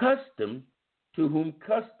 Custom, to whom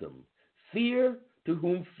custom. Fear, to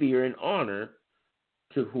whom fear. And honor,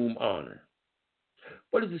 to whom honor.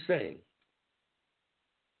 What is it saying?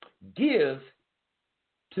 Give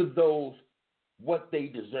to those what they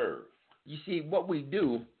deserve. You see, what we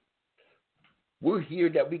do, we're here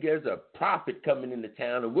that there's a prophet coming into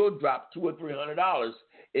town, and we'll drop $200 or $300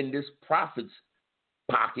 in this prophet's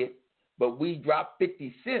pocket, but we drop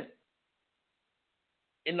 50 cents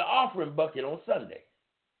in the offering bucket on Sunday.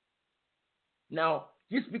 Now,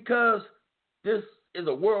 just because this is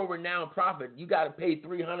a world-renowned prophet, you got to pay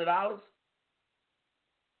 $300?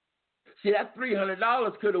 See, that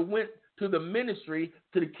 $300 could have went to the ministry,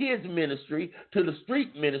 to the kids' ministry, to the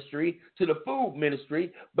street ministry, to the food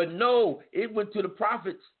ministry, but no, it went to the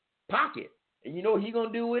prophet's pocket. And you know what he's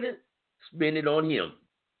going to do with it? Spend it on him.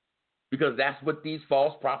 Because that's what these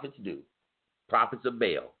false prophets do. Prophets of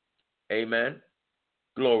Baal. Amen.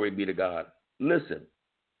 Glory be to God. Listen.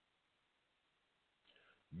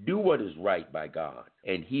 Do what is right by God,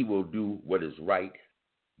 and he will do what is right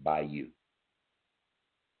by you.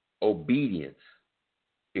 Obedience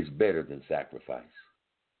is better than sacrifice.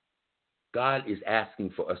 God is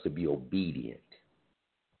asking for us to be obedient,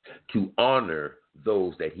 to honor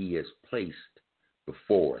those that he has placed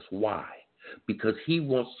before us. Why? Because he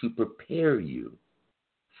wants to prepare you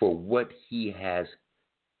for what he has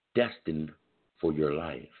destined for your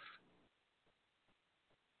life.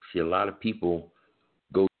 See, a lot of people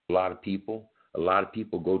go to a lot of people. A lot of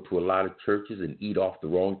people go to a lot of churches and eat off the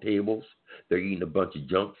wrong tables. They're eating a bunch of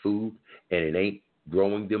junk food, and it ain't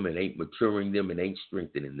growing them, and ain't maturing them, and ain't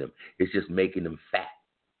strengthening them. It's just making them fat.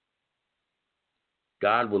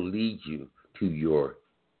 God will lead you to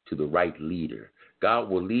the right leader. God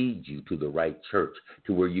will lead you to the right church,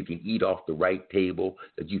 to where you can eat off the right table,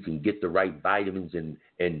 that you can get the right vitamins and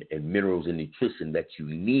minerals and nutrition that you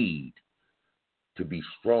need to be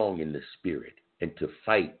strong in the spirit and to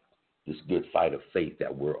fight this good fight of faith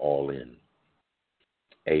that we're all in.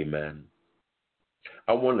 Amen.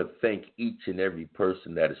 I want to thank each and every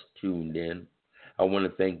person that is tuned in. I want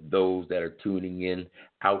to thank those that are tuning in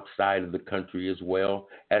outside of the country as well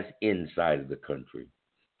as inside of the country.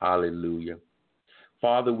 Hallelujah.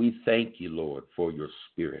 Father, we thank you, Lord, for your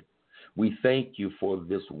spirit. We thank you for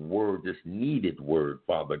this word, this needed word,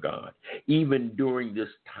 Father God. Even during this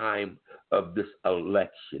time of this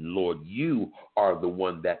election, Lord, you are the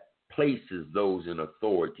one that places those in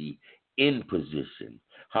authority in position.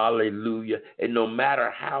 Hallelujah. And no matter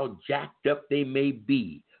how jacked up they may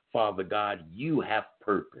be, Father God, you have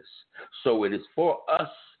purpose. So it is for us,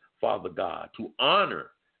 Father God, to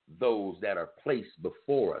honor those that are placed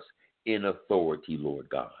before us in authority, Lord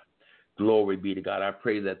God. Glory be to God. I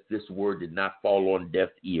pray that this word did not fall on deaf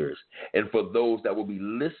ears. And for those that will be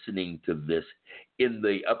listening to this in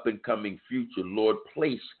the up and coming future, Lord,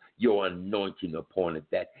 place your anointing upon it,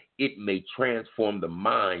 that it may transform the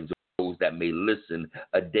minds of those that may listen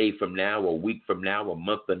a day from now, a week from now, a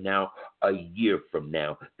month from now, a year from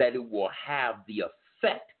now, that it will have the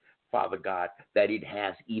effect, Father God, that it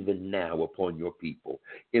has even now upon your people.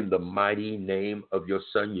 In the mighty name of your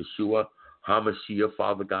Son, Yeshua HaMashiach,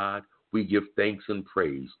 Father God, We give thanks and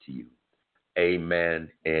praise to you. Amen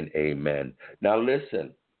and amen. Now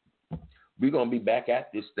listen, we're going to be back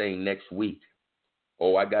at this thing next week.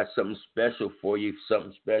 Oh, I got something special for you,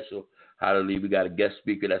 something special. Hallelujah. We got a guest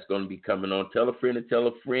speaker that's going to be coming on. Tell a friend to tell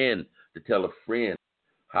a friend to tell a friend.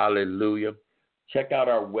 Hallelujah. Check out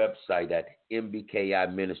our website at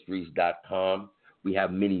mbkiministries.com. We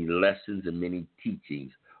have many lessons and many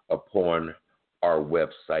teachings upon our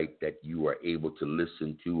website that you are able to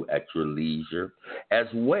listen to at your leisure. As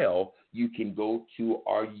well, you can go to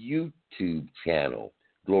our YouTube channel.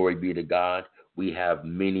 Glory be to God. We have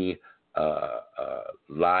many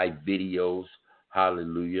live videos.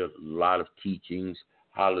 Hallelujah. A lot of teachings.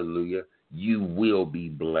 Hallelujah. You will be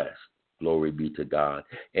blessed. Glory be to God.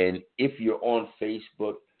 And if you're on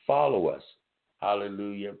Facebook, follow us.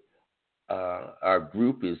 Hallelujah. Our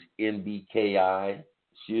group is MBKI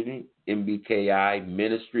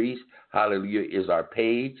Ministries. Hallelujah is our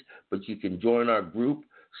page. But you can join our group,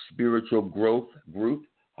 Spiritual Growth Group.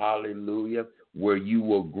 Hallelujah. Where you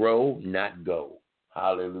will grow, not go.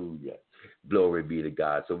 Hallelujah. Glory be to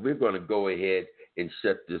God. So we're going to go ahead and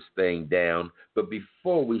shut this thing down. But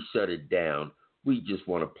before we shut it down, we just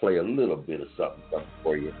want to play a little bit of something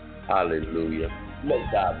for you. Hallelujah.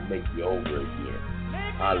 Let God make you over again.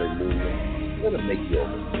 Hallelujah. Let him make you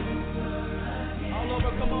over again. All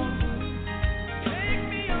over, come on. Make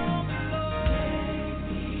me over, Lord.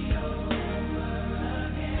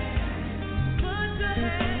 Put your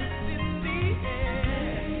hands in the air.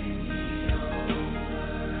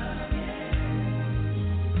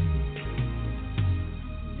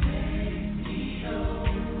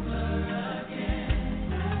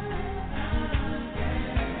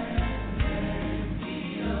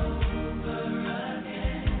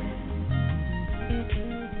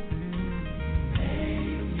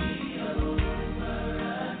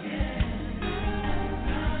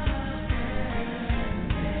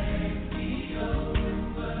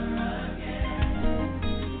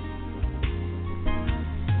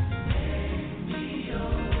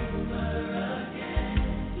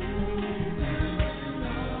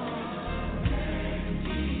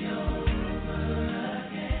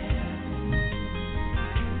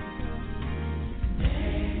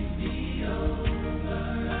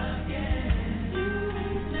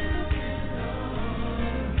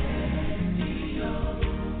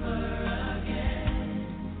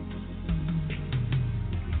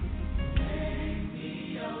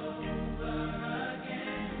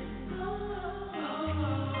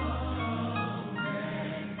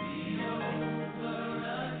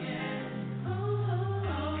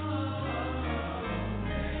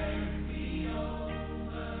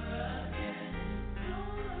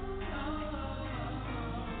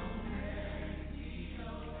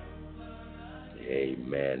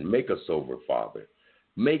 Amen. Make us over, Father.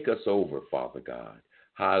 Make us over, Father God.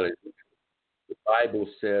 Hallelujah. The Bible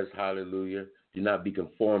says, hallelujah, do not be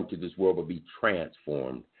conformed to this world, but be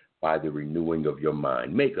transformed by the renewing of your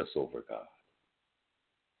mind. Make us over, God.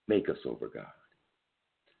 Make us over, God.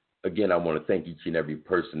 Again, I want to thank each and every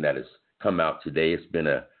person that has come out today. It's been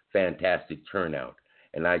a fantastic turnout,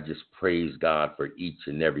 and I just praise God for each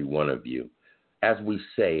and every one of you. As we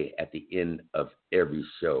say at the end of every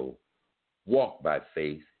show, walk by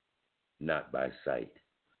faith, not by sight.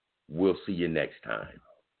 We'll see you next time.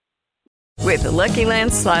 With the Lucky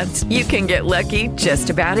Land Slots, you can get lucky just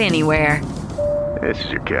about anywhere. This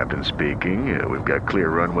is your captain speaking. We've got clear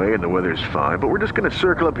runway and the weather's fine, but we're just going to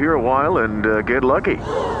circle up here a while and get lucky.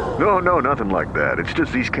 No, nothing like that. It's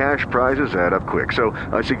just these cash prizes add up quick. So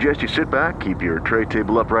I suggest you sit back, keep your tray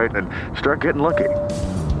table upright, and start getting lucky.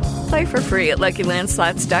 Play for free at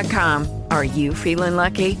LuckyLandSlots.com. Are you feeling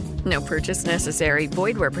lucky? No purchase necessary.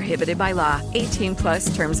 Void where prohibited by law.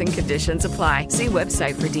 18+ terms and conditions apply. See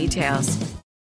website for details.